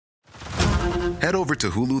Head over to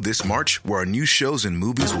Hulu this March, where our new shows and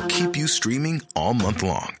movies will keep you streaming all month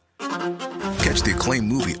long. Catch the acclaimed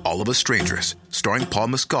movie All of Us Strangers, starring Paul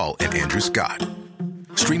Mescal and Andrew Scott.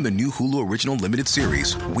 Stream the new Hulu original limited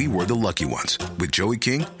series We Were the Lucky Ones with Joey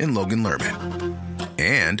King and Logan Lerman.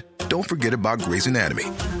 And don't forget about Grey's Anatomy.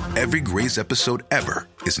 Every Grey's episode ever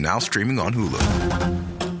is now streaming on Hulu.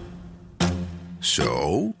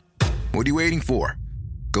 So, what are you waiting for?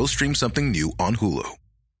 Go stream something new on Hulu.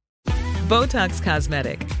 Botox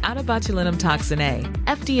Cosmetic, out of botulinum toxin A,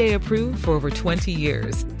 FDA approved for over 20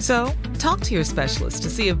 years. So, talk to your specialist to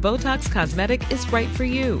see if Botox Cosmetic is right for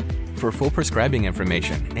you. For full prescribing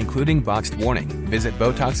information, including boxed warning, visit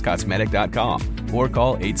BotoxCosmetic.com or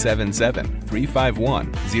call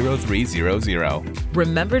 877-351-0300.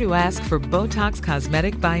 Remember to ask for Botox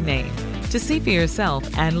Cosmetic by name. To see for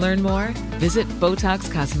yourself and learn more, visit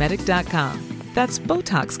BotoxCosmetic.com. That's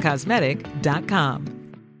BotoxCosmetic.com.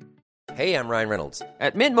 Hey, I'm Ryan Reynolds.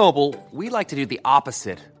 At Mint Mobile, we like to do the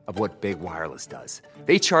opposite of what Big Wireless does.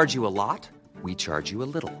 They charge you a lot, we charge you a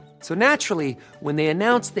little. So naturally, when they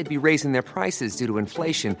announced they'd be raising their prices due to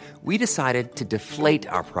inflation, we decided to deflate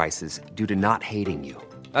our prices due to not hating you.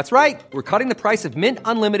 That's right. We're cutting the price of Mint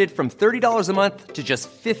Unlimited from $30 a month to just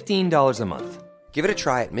 $15 a month. Give it a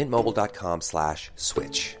try at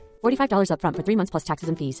mintmobile.com/switch. $45 up front for 3 months plus taxes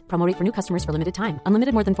and fees. Promo rate for new customers for limited time.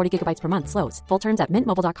 Unlimited more than 40 gigabytes per month. Slows full terms at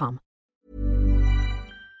mintmobile.com.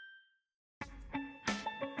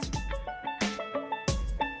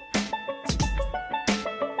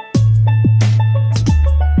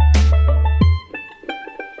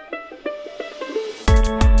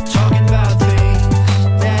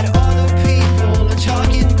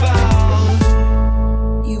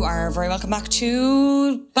 Very welcome back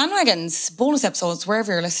to Bandwagons, bonus episodes,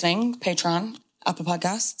 wherever you're listening, Patreon, Apple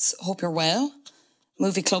Podcasts. Hope you're well.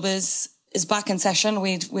 Movie Club is back in session.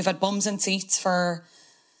 We've had bums and seats for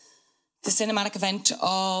the cinematic event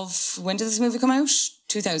of, when did this movie come out?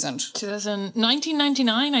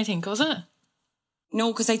 1999, I think, was it?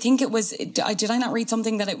 No, because I think it was, did I not read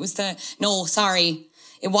something that it was no, sorry,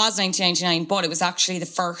 it was 1999, but it was actually the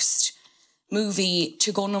first movie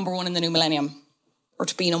to go number one in the new millennium. Or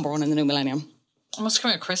to be number one in the new millennium. It must have come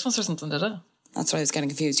out at Christmas or something, did it? That's what I was getting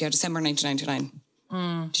confused. Yeah, December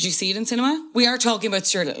 1999. Did you see it in cinema? We are talking about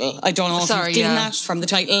Stuart Little. I don't know if you've seen that from the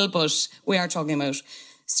title, but we are talking about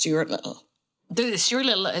Stuart Little. Stuart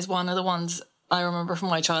Little is one of the ones I remember from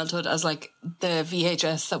my childhood as like the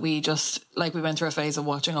VHS that we just, like we went through a phase of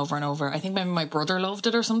watching over and over. I think maybe my brother loved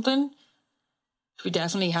it or something. We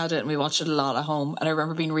definitely had it and we watched it a lot at home. And I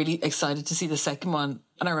remember being really excited to see the second one.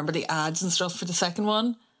 And I remember the ads and stuff for the second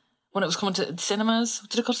one when it was coming to cinemas.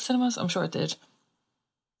 Did it go to cinemas? I'm sure it did.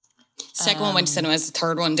 Second one went to cinemas. The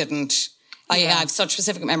third one didn't. I have such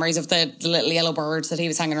specific memories of the little yellow bird that he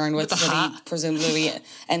was hanging around with that he presumably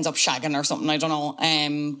ends up shagging or something. I don't know.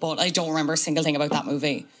 But I don't remember a single thing about that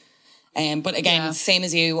movie. But again, same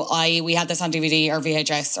as you, we had this on DVD or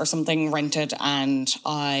VHS or something rented, and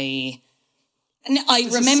I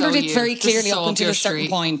remembered it very clearly up until a certain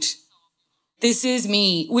point. This is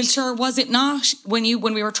me. Well, sure, was it not when we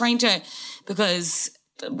were trying to, because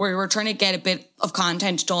we were trying to get a bit of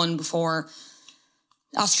content done before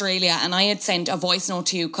Australia, and I had sent a voice note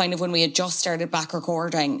to you kind of when we had just started back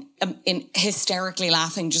recording, in hysterically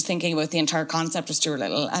laughing, just thinking about the entire concept of Stuart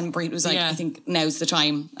Little, and Breed was like, I think now's the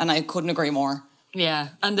time, and I couldn't agree more. Yeah,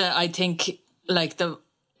 and I think like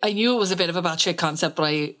I knew it was a bit of a batshit concept,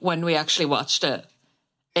 but when we actually watched it,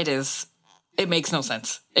 it makes no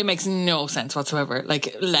sense. It makes no sense whatsoever.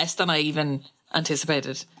 Like less than I even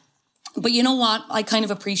anticipated. But you know what? I kind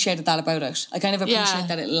of appreciated that about it. I kind of appreciate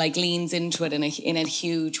that it like leans into it in a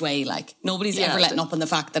huge way. Like nobody's ever letting up on the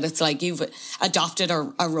fact that it's like you've adopted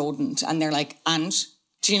a rodent, and they're like, and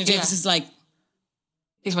Gina Davis is like,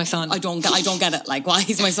 he's my son. I don't get it. Like, why?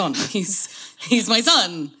 He's my son. He's my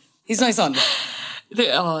son. He's my son. There's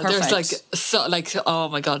oh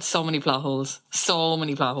my God, so many plot holes. So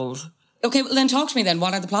many plot holes. Okay, well then talk to me then.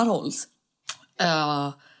 What are the plot holes?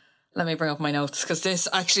 Let me bring up my notes, because this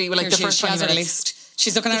actually, like, the first 20 minutes... List.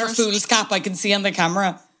 She's looking at her fool's cap, I can see on the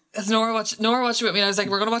camera. Nora watched it with me, and I was like,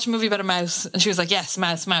 we're going to watch a movie about a mouse. And she was like, yes,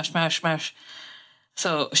 mouse, mash, mash, mash.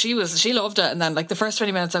 So she loved it, and then, like, the first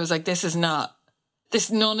 20 minutes, I was like,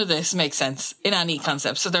 none of this makes sense in any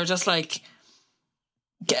concept. So they're just like,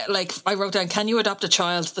 I wrote down, can you adopt a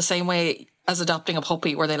child the same way as adopting a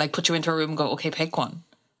puppy, where they, like, put you into a room and go, okay, pick one?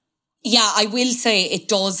 Yeah, I will say it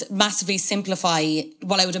does massively simplify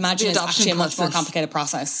what I would imagine is actually a much more complicated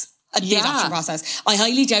process. The adoption process. I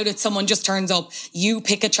highly doubt it. Someone just turns up, you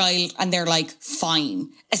pick a child, and they're like, fine.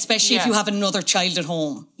 Especially if you have another child at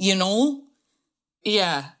home, you know?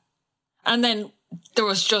 Yeah. And then there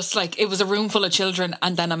was just like, it was a room full of children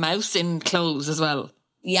and then a mouse in clothes as well.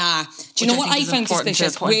 Yeah. Do you know what I found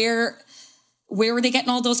suspicious? Where were they getting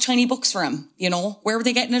all those tiny books from? You know? Where were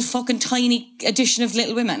they getting a fucking tiny edition of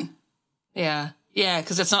Little Women? Yeah. Yeah,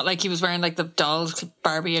 because it's not like he was wearing like the dolls,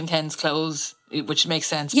 Barbie and Ken's clothes, which makes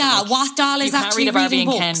sense. Yeah, like, what doll is actually reading books? You can't read a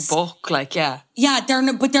Barbie and Ken book, like, yeah. Yeah,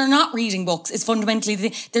 but they're not reading books. It's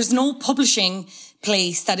fundamentally, there's no publishing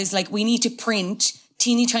place that is like, we need to print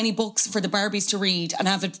teeny tiny books for the Barbies to read and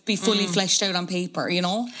have it be fully fleshed out on paper, you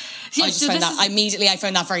know? Yeah, I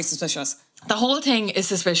found that very suspicious. The whole thing is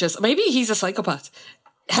suspicious. Maybe he's a psychopath.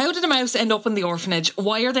 How did a mouse end up in the orphanage?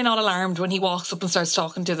 Why are they not alarmed when he walks up and starts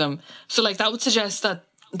talking to them? So, like, that would suggest that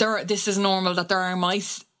this is normal, that there are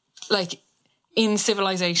mice, like, in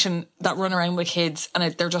civilization that run around with kids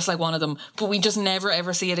and they're just like one of them. But we just never,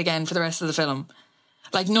 ever see it again for the rest of the film.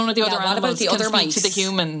 Like, none of the other animals can speak to the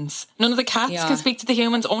humans. None of the cats can speak to the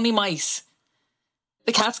humans, only mice.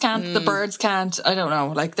 The cats can't, the birds can't. I don't know.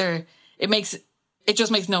 Like, it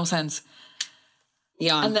just makes no sense.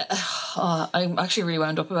 Yeah. And I'm actually really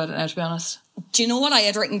wound up about it now, to be honest. Do you know what I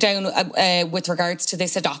had written down with regards to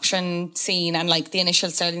this adoption scene and like the initial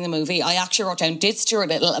starting of the movie? I actually wrote down, did Stuart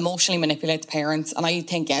Little emotionally manipulate the parents? And I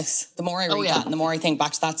think yes. The more I read that and the more I think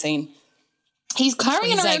back to that scene. He's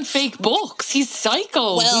carrying around fake books. He's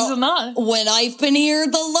psycho. Well, he's not. When I've been here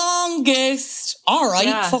the longest. All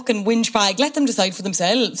right, fucking whinge bag. Let them decide for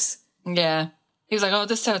themselves. Yeah. He was like, oh,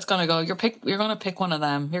 this is how it's going to go. You're going to pick one of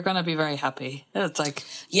them. You're going to be very happy. It's like...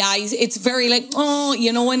 Yeah, it's very like, oh,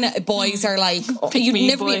 you know, when boys are like, oh, you'd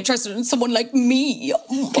never be interested in someone like me.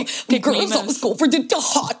 Pick girls always go for the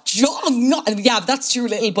hot young. Yeah, that's true,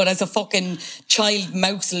 Little, but as a fucking child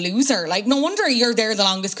mouse loser. Like, no wonder you're there the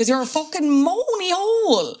longest because you're a fucking moany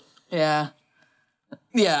hole. Yeah.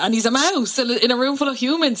 Yeah, and he's a mouse in a room full of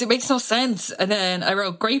humans. It makes no sense. And then I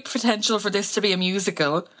wrote, great potential for this to be a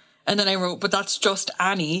musical. And then I wrote, but that's just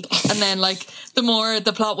Annie. And then, like, the more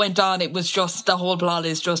the plot went on, it was just, the whole plot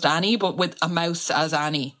is just Annie, but with a mouse as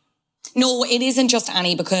Annie. No, it isn't just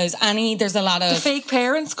Annie, because Annie, there's a lot of... The fake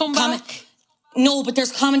parents come back? No, but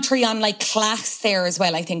there's commentary on, like, class there as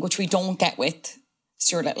well, I think, which we don't get with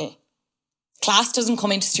Stuart Little. Class doesn't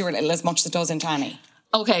come into Stuart Little as much as it does into Annie.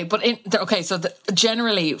 Okay, but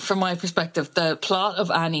generally, from my perspective, the plot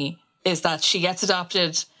of Annie is that she gets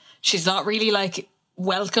adopted. She's not really, like...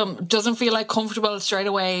 welcome, doesn't feel like comfortable straight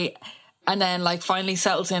away, and then like finally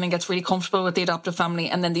settles in and gets really comfortable with the adoptive family,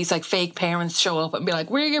 and then these like fake parents show up and be like,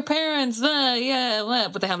 we're your parents,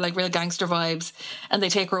 but they have like real gangster vibes, and they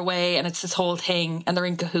take her away, and it's this whole thing, and they're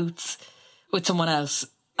in cahoots with someone else,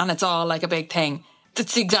 and it's all like a big thing.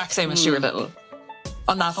 It's the exact same as Stuart Little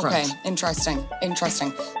on that front. Okay, interesting.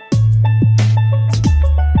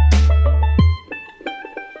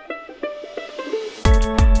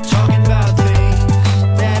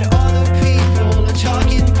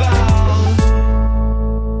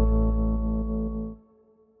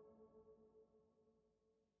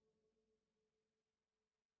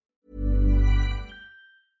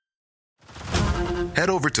 Head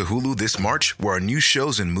over to Hulu this March, where our new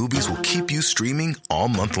shows and movies will keep you streaming all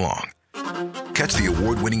month long. Catch the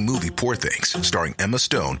award-winning movie Poor Things, starring Emma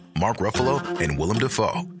Stone, Mark Ruffalo, and Willem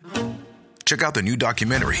Dafoe. Check out the new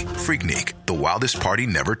documentary, Freaknik, The Wildest Party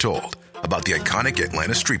Never Told, about the iconic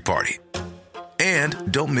Atlanta Street Party.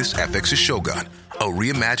 And don't miss FX's Shogun, a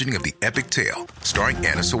reimagining of the epic tale, starring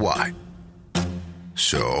Anna Sawai.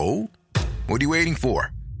 So, what are you waiting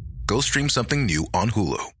for? Go stream something new on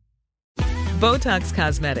Hulu. Botox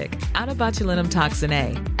Cosmetic, out of botulinum toxin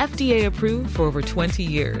A, FDA approved for over 20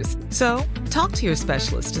 years. So, talk to your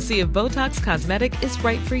specialist to see if Botox Cosmetic is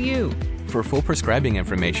right for you. For full prescribing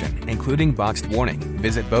information, including boxed warning,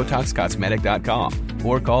 visit BotoxCosmetic.com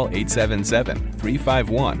or call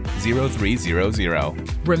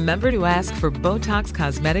 877-351-0300. Remember to ask for Botox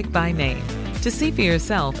Cosmetic by name. To see for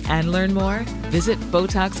yourself and learn more, visit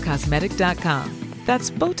BotoxCosmetic.com.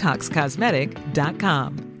 That's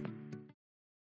BotoxCosmetic.com.